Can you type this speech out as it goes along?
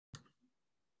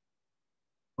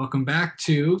Welcome back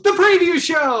to the preview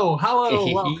show.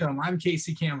 Hello, welcome. I'm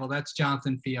Casey Campbell. That's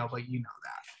Jonathan Fiel, but you know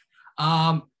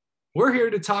that. We're here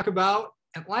to talk about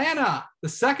Atlanta, the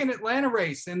second Atlanta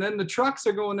race, and then the trucks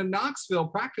are going to Knoxville.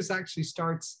 Practice actually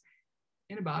starts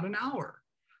in about an hour.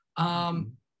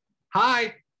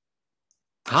 Hi.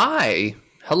 Hi.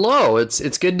 Hello.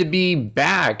 It's good to be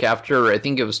back after I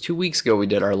think it was 2 weeks ago we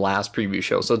did our last preview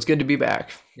show. So it's good to be back.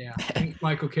 Yeah. Thanks,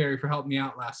 Michael Carey, for helping me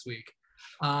out last week.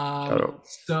 Oh.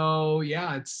 So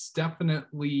yeah, it's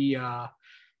definitely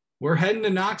we're heading to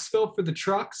Knoxville for the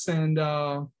trucks, and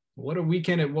what a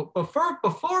weekend it was.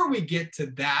 Before we get to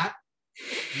that,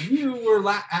 you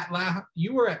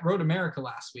were at Road America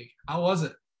last week. How was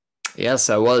it? Yes,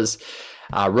 I was.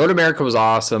 Road America was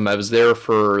awesome. I was there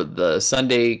for the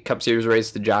Sunday Cup Series race,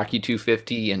 the Jockey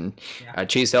 250, and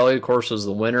Chase Elliott, of course, was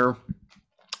the winner.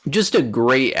 Just a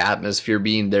great atmosphere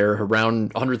being there.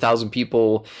 Around 100,000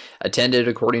 people attended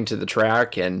according to the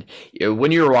track. And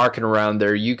when you were walking around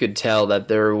there, you could tell that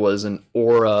there was an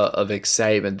aura of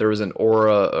excitement. There was an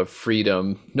aura of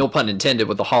freedom. No pun intended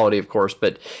with the holiday, of course,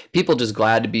 but people just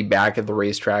glad to be back at the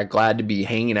racetrack, glad to be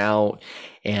hanging out.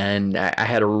 And I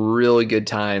had a really good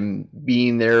time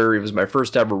being there. It was my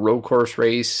first ever road course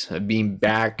race, being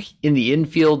back in the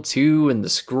infield too, and the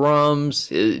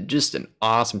scrums. Just an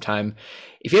awesome time.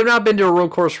 If you have not been to a road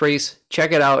course race,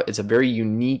 check it out. It's a very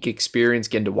unique experience,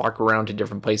 getting to walk around to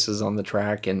different places on the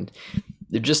track, and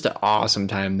they're just an awesome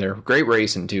time there. Great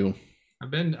racing too.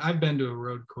 I've been to a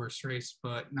road course race,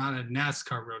 but not a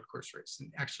NASCAR road course race.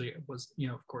 And actually, it was,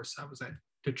 of course, I was at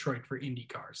Detroit for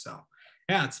IndyCar. So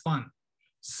yeah, it's fun.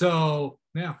 So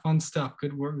yeah, fun stuff.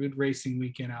 Good work, good racing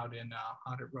weekend out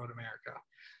at Road America.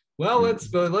 Well,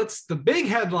 the big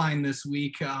headline this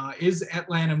week is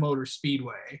Atlanta Motor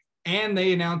Speedway. And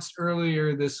they announced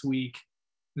earlier this week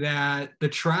that the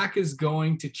track is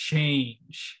going to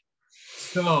change.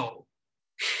 So.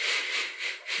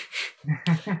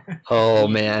 Oh,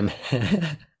 man.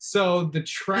 So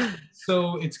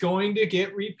it's going to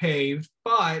get repaved,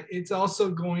 but it's also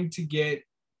going to get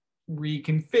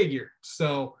reconfigured.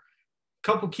 So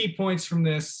a couple key points from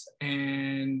this,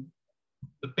 and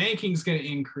the banking is going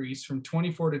to increase from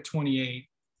 24 to 28.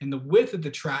 And the width of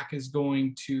the track is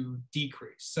going to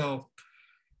decrease. So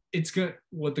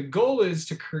what the goal is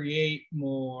to create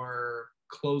more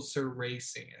closer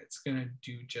racing. It's going to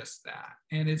do just that.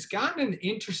 And it's gotten an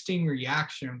interesting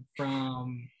reaction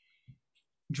from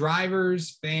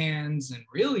drivers, fans, and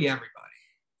really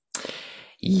everybody.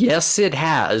 Yes, it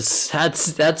has.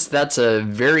 That's a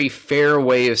very fair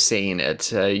way of saying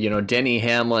it. Denny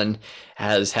Hamlin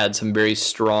has had some very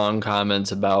strong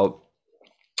comments about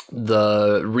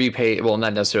the repay, well,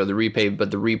 not necessarily the repay, but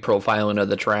the reprofiling of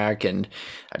the track, and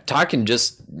talking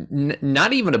just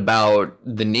not even about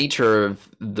the nature of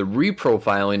the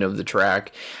reprofiling of the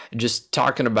track, just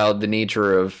talking about the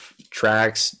nature of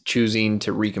tracks choosing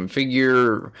to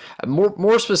reconfigure,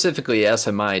 more specifically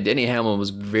SMI. Denny Hamlin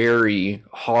was very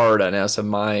hard on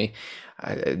SMI.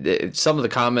 Some of the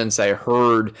comments I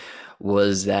heard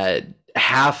was that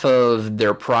half of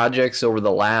their projects over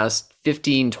the last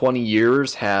 15, 20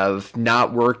 years have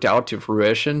not worked out to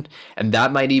fruition. And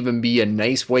that might even be a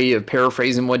nice way of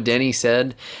paraphrasing what Denny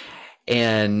said.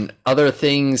 And other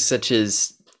things such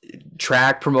as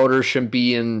track promoters shouldn't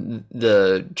be in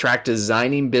the track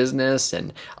designing business.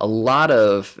 And a lot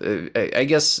of, I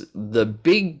guess the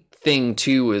big thing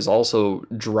too is also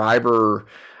the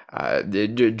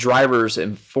drivers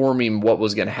informing what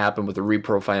was going to happen with the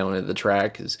reprofiling of the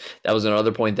track. Because that was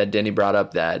another point that Denny brought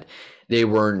up, that they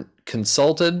weren't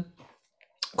consulted.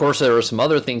 Of course, there were some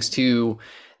other things too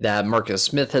that Marcus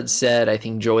Smith had said. I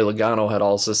think Joey Logano had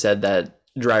also said that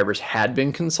drivers had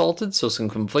been consulted, so some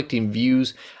conflicting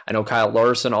views. I know Kyle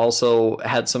Larson also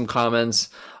had some comments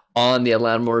on the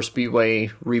Atlanta Motor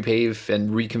Speedway repave and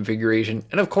reconfiguration.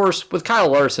 And of course, with Kyle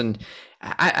Larson,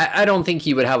 I don't think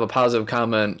he would have a positive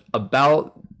comment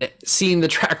about seeing the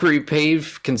track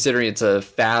repave, considering it's a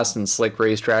fast and slick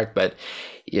racetrack, but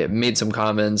yeah, made some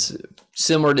comments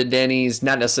similar to Denny's,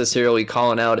 not necessarily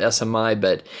calling out SMI,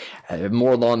 but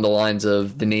more along the lines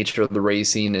of the nature of the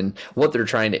racing and what they're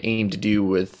trying to aim to do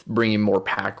with bringing more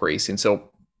pack racing. So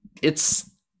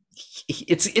it's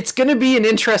going to be an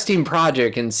interesting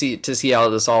project and see how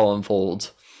this all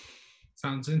unfolds.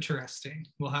 Sounds interesting.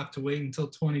 We'll have to wait until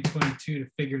 2022 to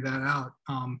figure that out.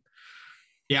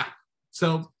 Yeah.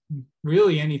 So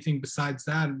really anything besides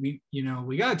that, we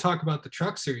got to talk about the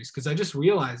truck series, because I just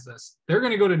realized this. They're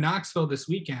going to go to Knoxville this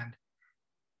weekend.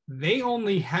 They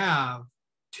only have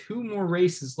 2 more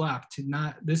races left,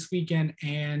 not this weekend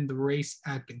and the race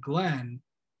at the Glen,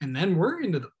 and then we're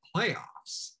into the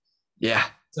playoffs. Yeah.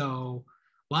 So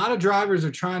A lot of drivers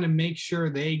are trying to make sure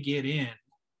they get in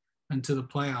into the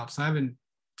playoffs. I haven't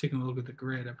taken a look at the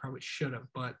grid. I probably should have,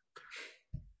 but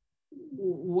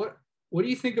what do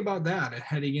you think about that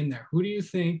heading in there? Who do you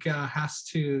think has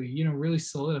to, really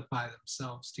solidify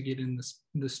themselves to get in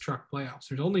this truck playoffs?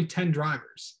 There's only 10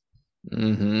 drivers.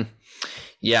 Mm-hmm.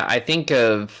 Yeah, I think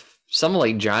of someone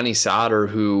like Johnny Sauter,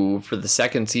 who for the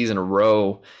second season in a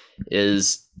row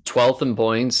is 12th in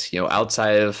points,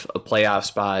 outside of a playoff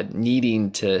spot, needing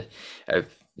to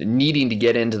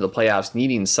get into the playoffs,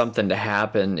 needing something to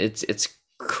happen. It's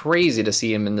crazy to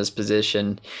see him in this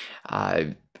position.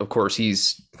 Of course,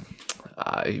 he's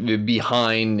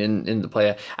behind in the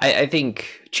play. I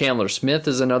think Chandler Smith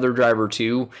is another driver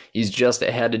too. He's just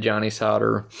ahead of Johnny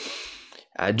Sauter.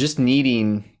 Just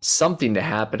needing something to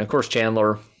happen. Of course,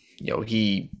 Chandler,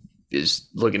 he is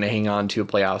looking to hang on to a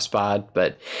playoff spot,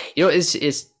 but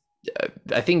it's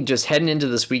I think just heading into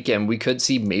this weekend, we could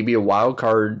see maybe a wild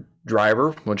card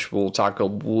driver, which we'll talk a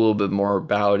little bit more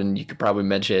about, and you could probably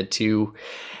mention it too.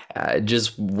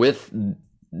 Just with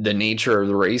the nature of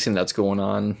the racing that's going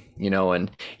on,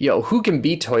 and who can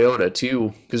beat Toyota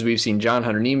too? Because we've seen John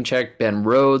Hunter Nemechek, Ben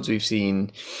Rhodes, we've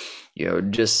seen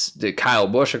just the Kyle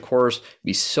Busch, of course,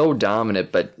 be so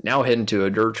dominant, but now heading to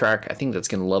a dirt track, I think that's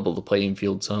going to level the playing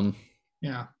field some.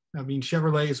 Yeah, I mean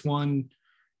Chevrolet has won,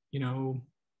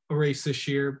 a race this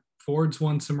year. Ford's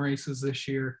won some races this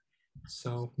year.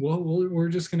 So we're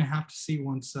just going to have to see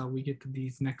once we get to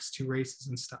these next two races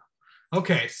and stuff.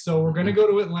 Okay, so we're going to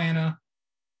go to Atlanta.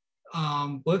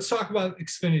 Let's talk about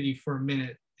Xfinity for a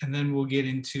minute, and then we'll get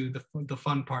into the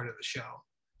fun part of the show.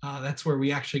 That's where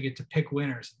we actually get to pick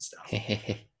winners and stuff.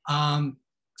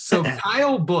 So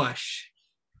Kyle Busch,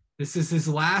 this is his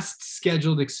last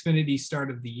scheduled Xfinity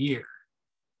start of the year.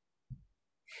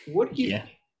 What do you? Yeah.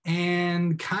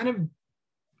 And kind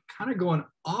of going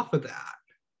off of that,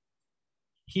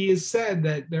 he has said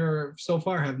that there so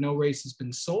far have no races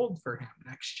been sold for him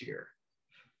next year.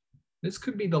 This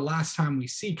could be the last time we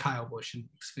see Kyle Busch in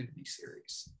the Xfinity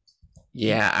Series.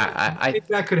 Yeah, I think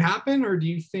that could happen, or do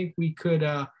you think we could,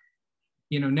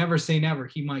 never say never?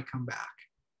 He might come back.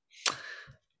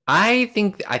 I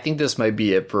think this might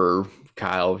be it for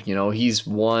Kyle. He's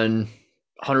won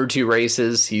 102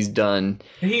 races. He's won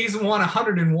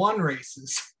 101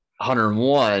 races.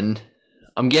 101.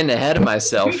 I'm getting ahead of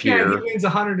myself here. He wins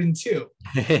 102.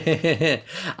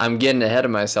 I'm getting ahead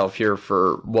of myself here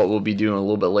for what we'll be doing a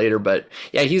little bit later. But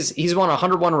yeah, he's won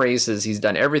 101 races. He's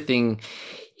done everything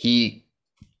he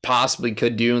possibly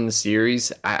could do in the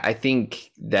series. I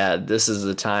think that this is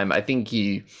the time. I think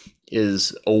he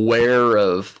is aware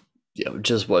of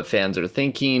just what fans are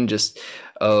thinking, just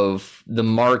of the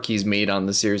mark he's made on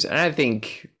the series. And I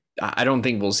don't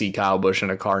think we'll see Kyle Busch in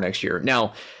a car next year.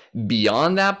 Now,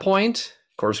 beyond that point,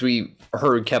 of course, we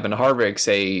heard Kevin Harvick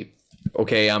say,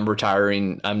 okay, I'm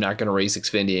retiring. I'm not going to race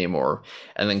Xfinity anymore.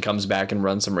 And then comes back and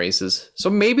runs some races.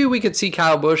 So maybe we could see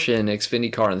Kyle Busch in an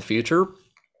Xfinity car in the future.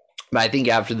 But I think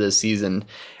after this season,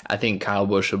 I think Kyle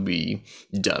Busch will be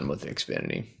done with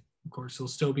Xfinity. Of course, he'll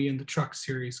still be in the Truck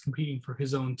Series competing for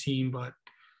his own team. But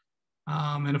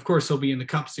and of course, he'll be in the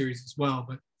Cup Series as well.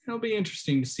 But it'll be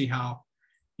interesting to see how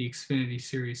the Xfinity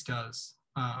Series does.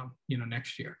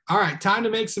 Next year. All right, time to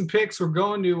make some picks. We're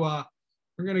going to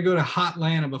go to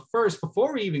Hotlanta, but first,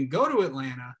 before we even go to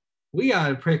Atlanta, we got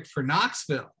to pick for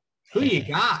Knoxville. Who you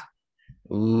got?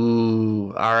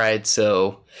 Ooh, all right.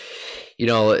 So,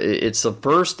 it's the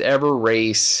first ever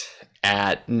race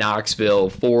at Knoxville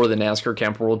for the NASCAR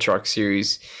Camping World Truck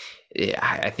Series.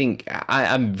 I think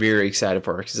I'm very excited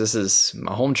for it because this is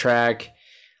my home track,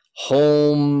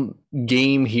 home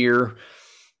game here.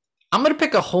 I'm going to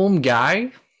pick a home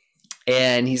guy,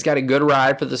 and he's got a good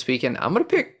ride for this weekend. I'm going to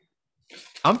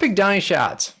pick Donnie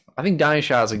Schatz. I think Donnie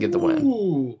Schatz will get the win.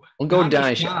 We'll go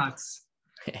Donnie Schatz.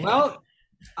 Well,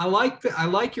 I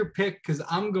like your pick because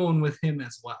I'm going with him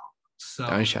as well. So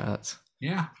Donnie Schatz.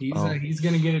 Yeah, he's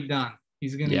going to get it done.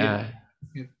 He's going to get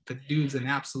it. The dude's an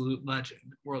absolute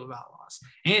legend, World of Outlaws.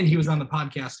 And he was on the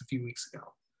podcast a few weeks ago.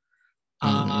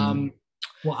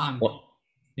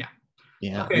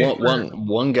 Yeah, okay,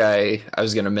 one guy I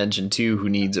was going to mention too who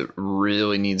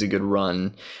really needs a good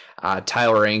run,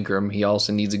 Tyler Ankrum. He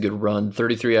also needs a good run,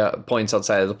 33 points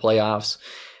outside of the playoffs.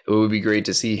 It would be great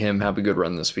to see him have a good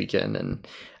run this weekend and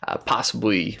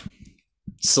possibly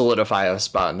solidify a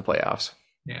spot in the playoffs.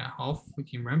 Yeah,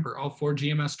 if you remember, all 4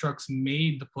 GMS trucks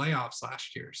made the playoffs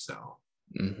last year, so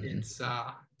it's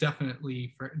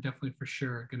definitely for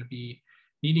sure going to be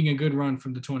needing a good run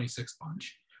from the 26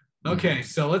 bunch. Okay,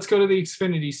 so let's go to the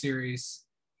Xfinity Series.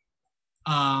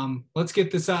 Let's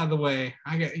get this out of the way.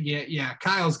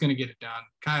 Kyle's gonna get it done.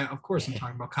 Kyle, of course, I'm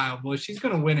talking about Kyle Busch. He's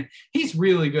gonna win it. He's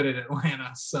really good at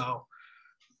Atlanta. So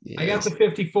I got the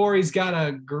 54. He's got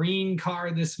a green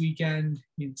car this weekend.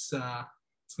 It's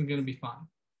gonna be fun.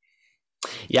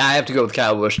 Yeah, I have to go with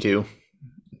Kyle Busch too.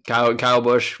 Kyle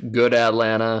Busch, good at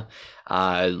Atlanta.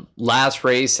 Last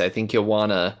race, I think you'll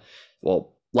want to,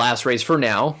 last race for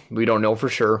now. We don't know for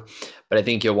sure, but I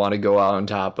think you'll want to go out on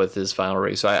top with his final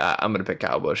race. So I'm going to pick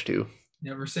Kyle Busch too.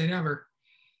 Never say never.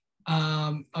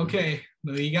 Okay,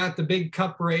 you got the big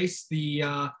cup race,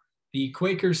 the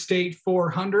Quaker State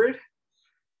 400.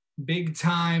 Big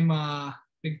time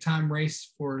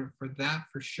race for that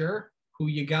for sure. Who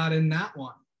you got in that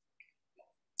one?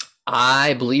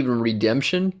 I believe in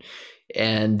redemption,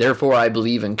 and therefore I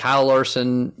believe in Kyle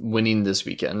Larson winning this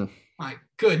weekend. My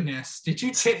goodness.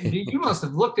 You must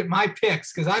have looked at my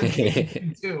picks because I'm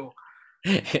picking too.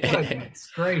 Goodness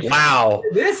gracious. Wow.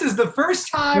 This is the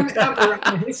first time ever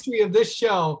in the history of this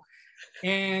show.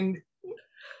 And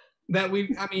that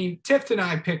Tiff and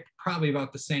I picked probably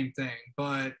about the same thing,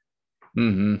 but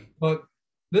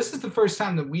this is the first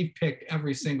time that we've picked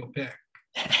every single pick.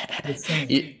 The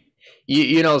same.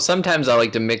 You know, sometimes I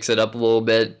like to mix it up a little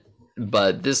bit,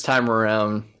 but this time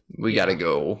around we got to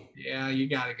go. Yeah, you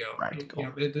got to go. Practical.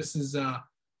 Yeah, this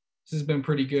has been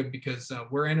pretty good because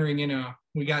we're entering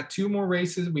we got 2 more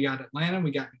races. We got Atlanta,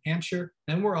 we got New Hampshire,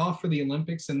 then we're off for the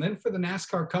Olympics, and then for the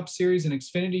NASCAR Cup Series and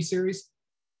Xfinity Series.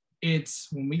 It's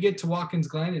when we get to Watkins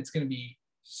Glen, it's going to be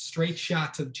straight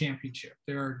shot to the championship.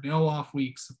 There are no off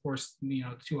weeks, of course.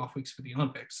 2 off weeks for the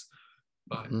Olympics,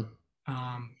 but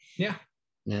yeah.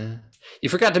 Yeah. You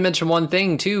forgot to mention one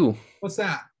thing too. What's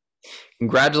that?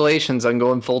 Congratulations on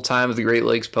going full time with the Great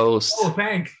Lakes Post. Oh,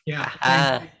 thank.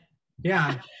 Yeah.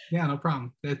 Yeah, no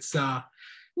problem. It's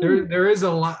there is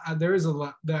a lot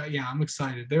that I'm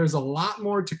excited. There's a lot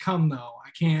more to come though.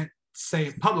 I can't say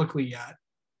it publicly yet.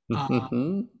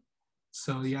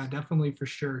 So yeah, definitely for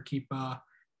sure. Keep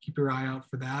your eye out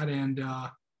for that. And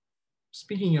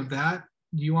speaking of that,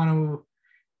 do you want to?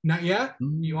 Not yet.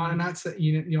 You want to not say?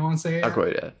 You don't want to say it? Not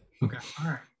quite yet. Okay. All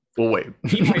right. We'll wait.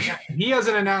 He has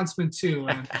an announcement too,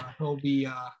 and he'll be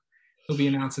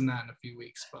announcing that in a few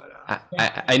weeks. But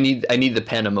I need the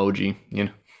pen emoji. You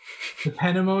know. The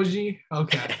pen emoji.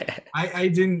 Okay. I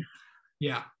didn't.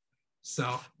 Yeah.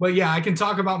 So, but yeah, I can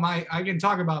talk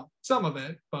about some of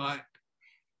it, but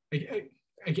I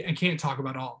can't talk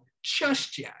about all of it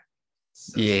just yet.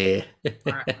 So, yeah.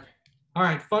 All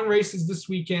right. Fun races this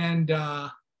weekend.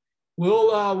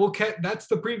 We'll catch. That's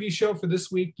the preview show for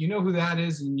this week. You know who that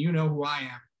is, and you know who I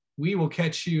am. We will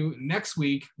catch you next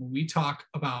week when we talk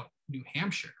about New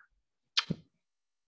Hampshire.